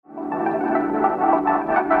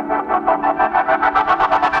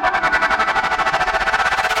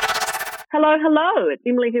Hello. It's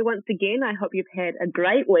Emily here once again. I hope you've had a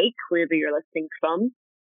great week wherever you're listening from.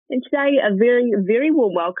 And today, a very, very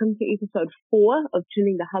warm welcome to episode 4 of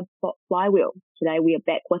Tuning the HubSpot Flywheel. Today, we are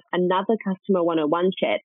back with another Customer 101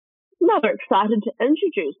 chat. I'm rather excited to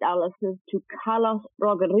introduce our listeners to Carlos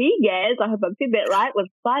Rodriguez. I hope I've said that right,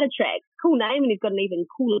 with Spidertracks. Cool name, and he's got an even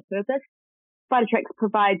cooler purpose. Spidertracks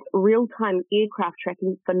provides real-time aircraft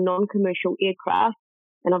tracking for non-commercial aircraft.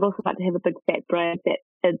 And I'd also like to have a big fat brag that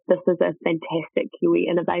this is a fantastic Kiwi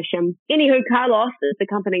innovation. Anywho, Carlos is the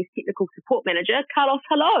company's technical support manager. Carlos,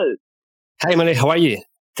 hello. Hi, Emily. How are you?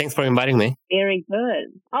 Thanks for inviting me. Very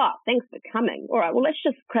good. Thanks for coming. All right, well, let's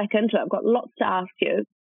just crack into it. I've got lots to ask you.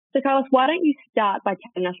 So, Carlos, why don't you start by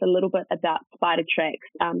telling us a little bit about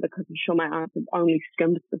Spidertracks, because I'm sure my answer's only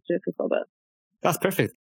skimmed the surface of it. That's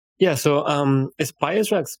perfect. Yeah, so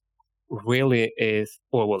Spidertracks really is,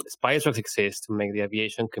 Spidertracks exists to make the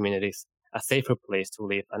aviation communities a safer place to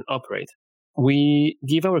live and operate. We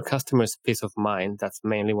give our customers peace of mind. That's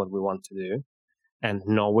mainly what we want to do. And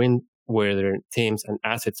knowing where their teams and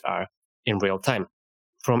assets are in real time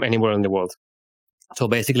from anywhere in the world. So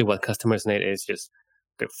basically what customers need is just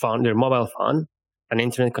their mobile phone and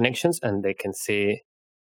internet connections, and they can see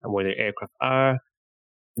where their aircraft are.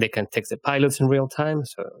 They can text the pilots in real time.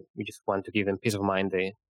 So we just want to give them peace of mind.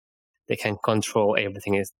 They can control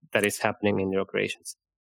everything that is happening in their operations.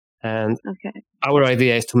 And Our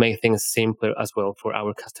idea is to make things simpler as well for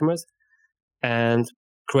our customers. And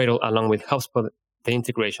Cradle, along with HubSpot, the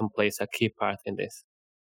integration plays a key part in this.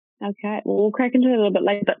 Okay, well, we'll crack into it a little bit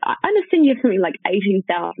later, but I understand you have something like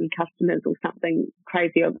 18,000 customers or something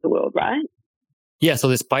crazy over the world, right? Yeah, so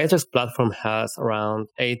the Spidertracks platform has around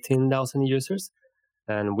 18,000 users,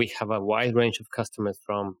 and we have a wide range of customers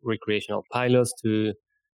from recreational pilots to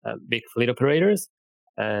big fleet operators.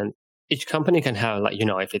 And each company can have,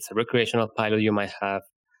 if it's a recreational pilot, you might have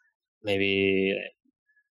maybe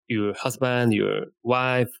your husband, your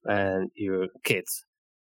wife, and your kids.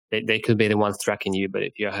 They could be the ones tracking you. But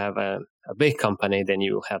if you have a big company, then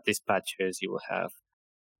you will have dispatchers, you will have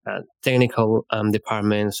technical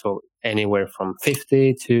departments, so anywhere from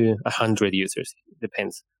 50 to 100 users.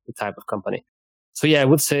 Depends the type of company. So yeah, I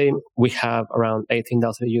would say we have around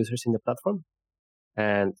 18,000 users in the platform.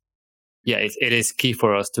 And yeah, it is key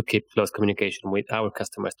for us to keep close communication with our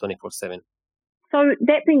customers 24/7. So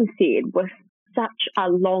that being said, with such a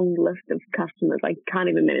long list of customers, I can't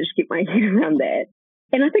even manage to get my head around that.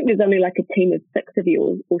 And I think there's only like a team of 6 of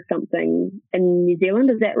you or something in New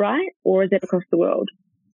Zealand. Is that right? Or is that across the world?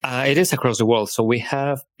 It is across the world. So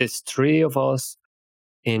it's 3 of us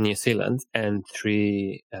in New Zealand and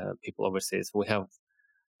 3 people overseas. We have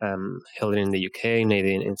Helen in the UK,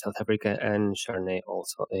 Nadine in South Africa, and Sharnay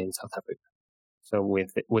also in South Africa. So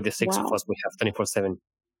with the 6 of us, we have 24/7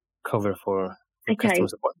 cover for customer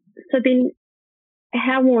support. So then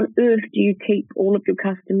how on earth do you keep all of your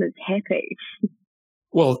customers happy?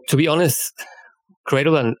 Well, to be honest,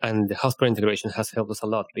 Cradle and the HubSpot integration has helped us a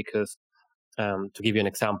lot because, to give you an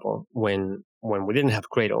example, when we didn't have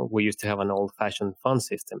Cradle, we used to have an old-fashioned phone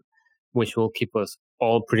system, which will keep us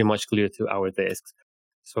all pretty much glued to our desks.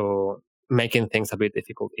 So making things a bit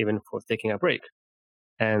difficult even for taking a break.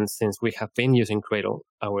 And since we have been using Cradle,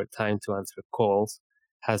 our time to answer calls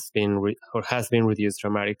has been reduced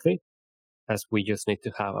dramatically, as we just need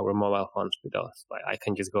to have our mobile phones with us. Like I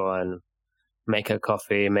can just go and make a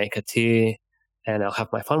coffee, make a tea, and I'll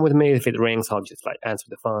have my phone with me. If it rings, I'll just answer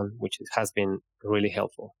the phone, which has been really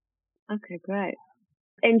helpful. Okay, great.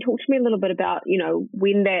 And talk to me a little bit about,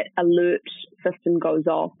 when that alert system goes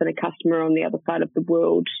off and a customer on the other side of the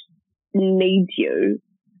world needs you,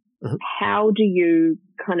 how do you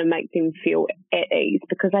kind of make them feel at ease?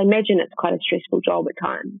 Because I imagine it's quite a stressful job at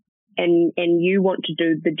times. And you want to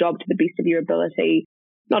do the job to the best of your ability,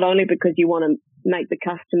 not only because you want to make the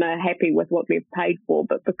customer happy with what they've paid for,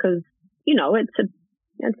 but because,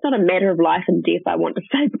 it's not a matter of life and death, I want to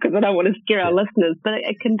say, because I don't want to scare our listeners, but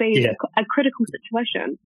it can be a critical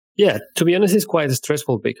situation. Yeah, to be honest, it's quite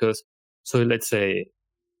stressful because, so let's say,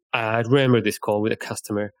 I remember this call with a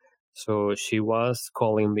customer. So she was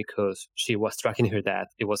calling because she was tracking her dad.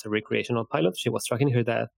 It was a recreational pilot. She was tracking her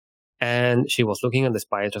dad, and she was looking at the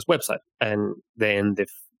Spidertracks website, and then the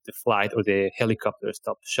flight or the helicopter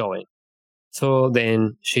stopped showing. So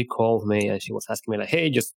then she called me and she was asking me hey,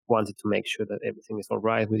 just wanted to make sure that everything is all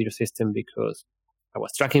right with your system because I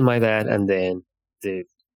was tracking my dad and then the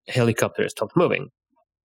helicopter stopped moving.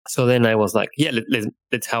 So then I was like, yeah,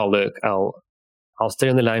 let's have a look. I'll stay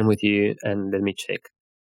on the line with you and let me check.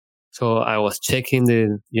 So I was checking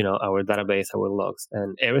our database, our logs,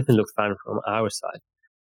 and everything looked fine from our side.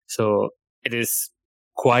 So it is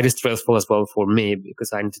quite stressful as well for me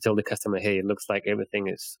because I need to tell the customer, hey, it looks like everything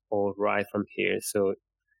is all right from here. So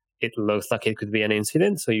it looks like it could be an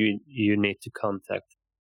incident. So you need to contact,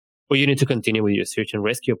 or you need to continue with your search and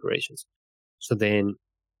rescue operations. So then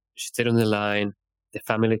she stayed on the line. The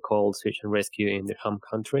family called search and rescue in their home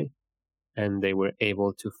country, and they were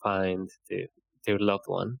able to find their loved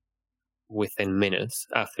one within minutes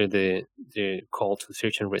after the call to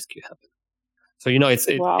search and rescue happened. So,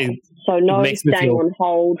 Wow. it So no makes me staying feel, on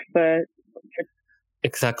hold for.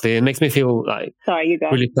 exactly. It makes me feel like Sorry, you go.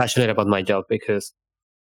 really passionate about my job because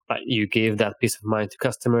you give that peace of mind to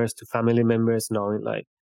customers, to family members, knowing like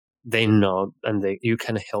they know and you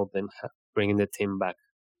can help them bringing the team back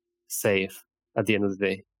safe at the end of the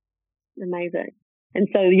day. Amazing. And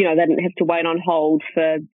so, they didn't have to wait on hold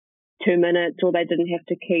for 2 minutes, or they didn't have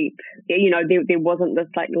to keep, there wasn't this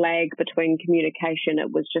like lag between communication.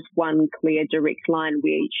 It was just one clear direct line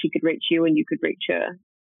where she could reach you and you could reach her.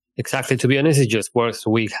 Exactly. To be honest, it just works.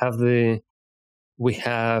 We have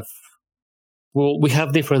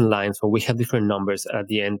different lines, or we have different numbers. At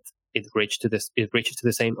the end, it reaches to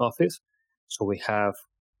the same office. So we have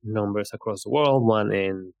numbers across the world, one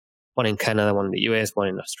in Canada, one in the US, one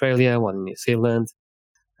in Australia, one in New Zealand,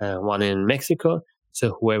 one in Mexico.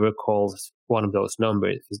 So whoever calls one of those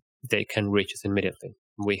numbers, they can reach us immediately.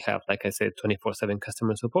 We have, like I said, 24/7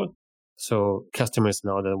 customer support. So customers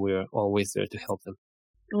know that we're always there to help them.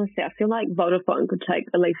 Honestly, I feel like Vodafone could take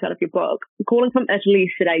a leaf out of your book. I'm calling from Italy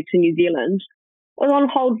today to New Zealand. I was on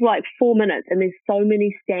hold for like 4 minutes, and there's so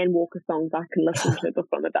many Stan Walker songs I can listen to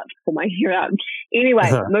before I'm about to pull my hair out. Anyway,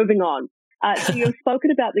 moving on. So you've spoken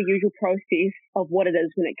about the usual process of what it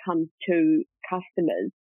is when it comes to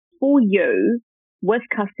customers. For you, with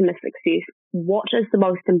customer success, what is the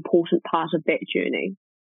most important part of that journey?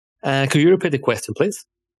 Could you repeat the question, please?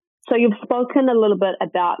 So you've spoken a little bit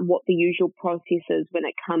about what the usual process is when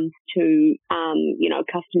it comes to,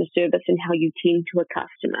 customer service and how you tend to a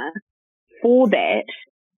customer. For that,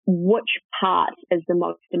 which part is the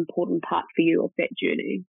most important part for you of that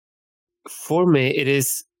journey? For me, it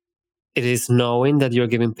is knowing that you're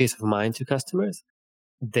giving peace of mind to customers.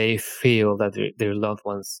 They feel that their loved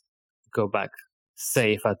ones go back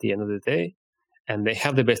safe at the end of the day, and they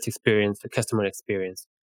have the best experience, the customer experience.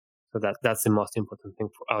 So that's the most important thing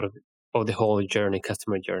out of the whole journey,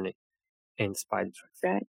 customer journey in Spidertracks.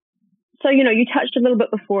 Right. So, you touched a little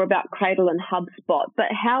bit before about Cradle and HubSpot, but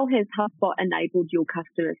how has HubSpot enabled your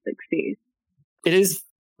customer success? It is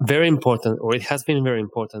very important, or it has been very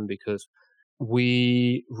important, because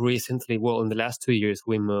we recently, in the last 2 years,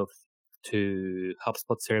 we moved to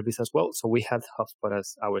HubSpot service as well. So we had HubSpot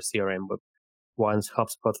as our CRM, but once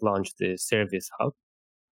HubSpot launched the Service Hub,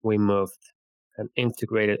 we moved and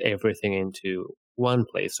integrated everything into one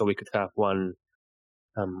place, so we could have one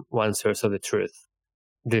source of the truth.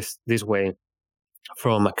 This way,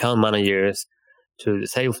 from account managers to the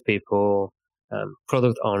salespeople,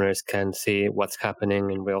 product owners can see what's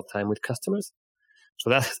happening in real time with customers.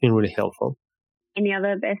 So that has been really helpful. Any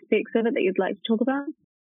other aspects of it that you'd like to talk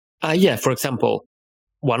about? Yeah, for example,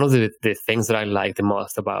 one of the things that I like the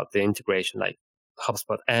most about the integration, like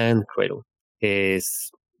HubSpot and Cradle,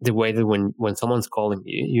 is the way that when someone's calling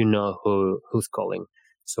you, you know who's calling.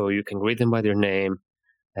 So you can greet them by their name,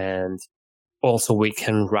 and also we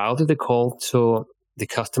can route the call to the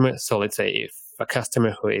customer. So let's say if a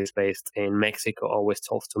customer who is based in Mexico always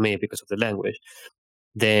talks to me because of the language,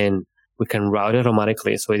 then we can route it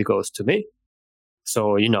automatically so it goes to me.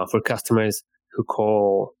 So, for customers who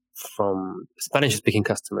call from Spanish-speaking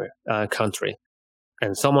country,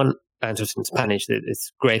 and someone answers in Spanish,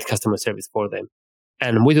 it's great customer service for them.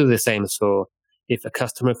 And we do the same. So if a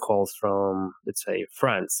customer calls from, let's say,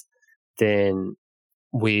 France, then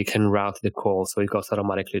we can route the call so it goes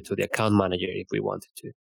automatically to the account manager if we wanted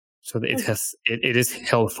to. So it is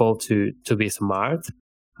helpful to be smart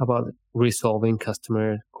about resolving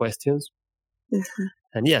customer questions. Mm-hmm.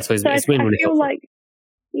 And yeah, so it's been really helpful.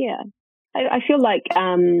 I feel like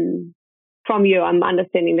from you, I'm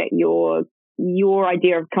understanding that your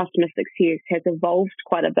idea of customer success has evolved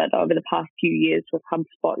quite a bit over the past few years with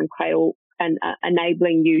HubSpot and Cradle, and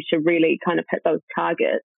enabling you to really kind of hit those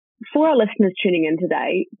targets. For our listeners tuning in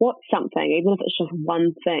today, what's something, even if it's just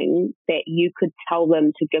one thing, that you could tell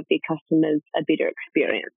them to give their customers a better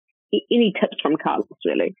experience? Any tips from Carlos,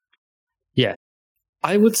 really? Yeah,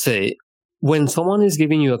 I would say when someone is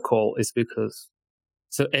giving you a call, it's because,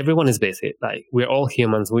 so everyone is busy. Like, we're all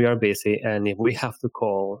humans, we are busy. And if we have to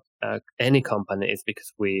call any company, it's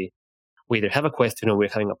because we either have a question or we're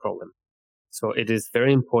having a problem. So it is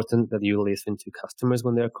very important that you listen to customers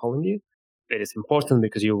when they're calling you. It is important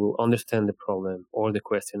because you will understand the problem or the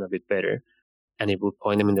question a bit better. and it will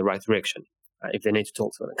point them in the right direction. If they need to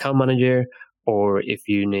talk to an account manager, or if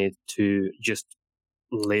you need to just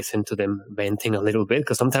listen to them venting a little bit,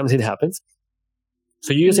 because sometimes it happens.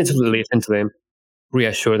 So you just need to listen to them,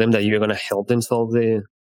 reassure them that you're going to help them solve the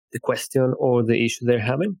question or the issue they're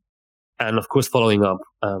having. And of course, following up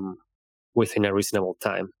within a reasonable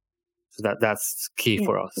time. So that's key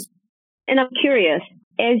for us. And I'm curious,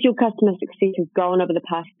 as your customer success has grown over the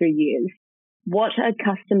past 3 years, what are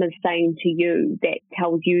customers saying to you that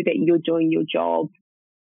tells you that you're doing your job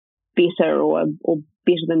better or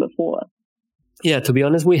better than before? Yeah, to be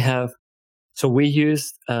honest, we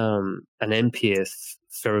used an NPS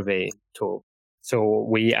survey tool. So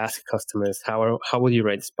we ask customers, how would you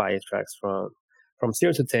rate Spidertracks from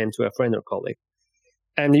 0 to 10 to a friend or colleague?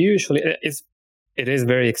 And usually it is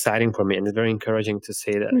very exciting for me, and it's very encouraging to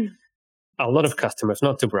say that a lot of customers,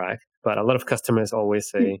 not to brag, but a lot of customers always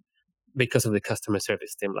say, because of the customer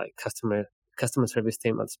service team, like customer service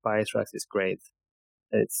team at Spidertracks is great.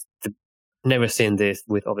 Never seen this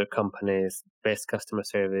with other companies, best customer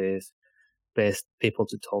service, best people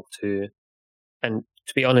to talk to. And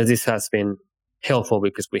to be honest, this has been helpful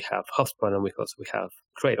because we have HubSpot and because we have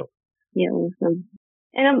Cradle. Yeah, awesome.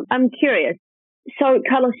 And I'm curious. So,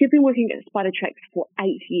 Carlos, you've been working at Spidertracks for 8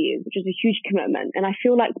 years, which is a huge commitment. And I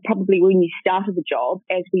feel like probably when you started the job,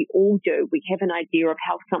 as we all do, we have an idea of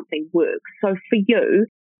how something works. So for you,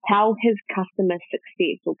 how has customer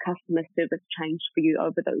success or customer service changed for you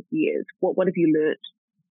over those years? What have you learned?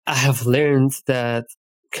 I have learned that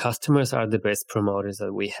customers are the best promoters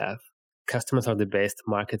that we have. Customers are the best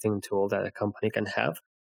marketing tool that a company can have.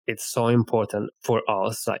 It's so important for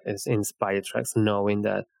us, like in Spidertracks, knowing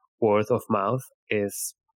that word of mouth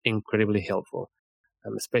is incredibly helpful,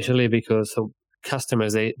 especially because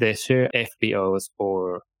customers, they share FBOs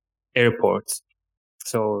or airports.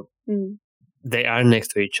 So they are next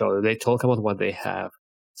to each other. They talk about what they have.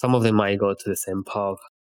 Some of them might go to the same pub.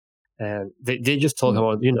 And they just talk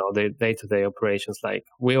about, their day-to-day operations like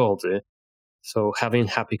we all do. So having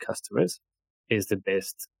happy customers is the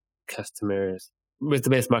best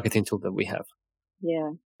marketing tool that we have.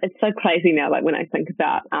 Yeah. It's so crazy now, like when I think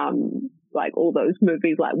about like all those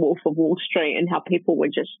movies like Wolf of Wall Street and how people were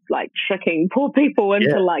just like tricking poor people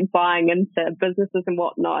into like buying into businesses and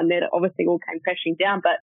whatnot, and that obviously all came crashing down.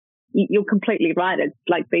 But you're completely right. It's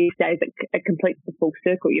like these days it completes the full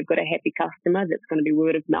circle. You've got a happy customer that's going to be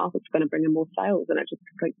word of mouth. It's going to bring in more sales, and it just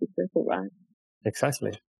completes the circle, right?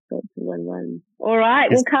 Exactly. So it's a win-win. All right.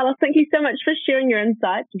 Well, Carlos, thank you so much for sharing your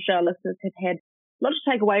insights. I'm sure our listeners have had a lot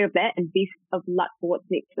to take away of that, and best of luck for what's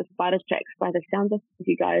next for Spidertracks by the sounds of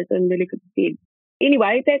you guys in really good stead.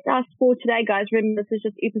 Anyway, that's us for today, guys. Remember, this is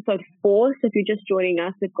just episode 4, so if you're just joining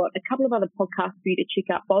us, we've got a couple of other podcasts for you to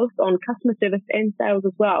check out, both on customer service and sales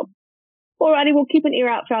as well. Alrighty, we'll keep an ear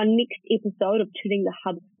out for our next episode of Tuning the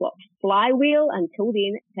HubSpot Flywheel. Until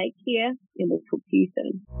then, take care, and we'll talk to you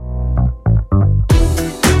soon.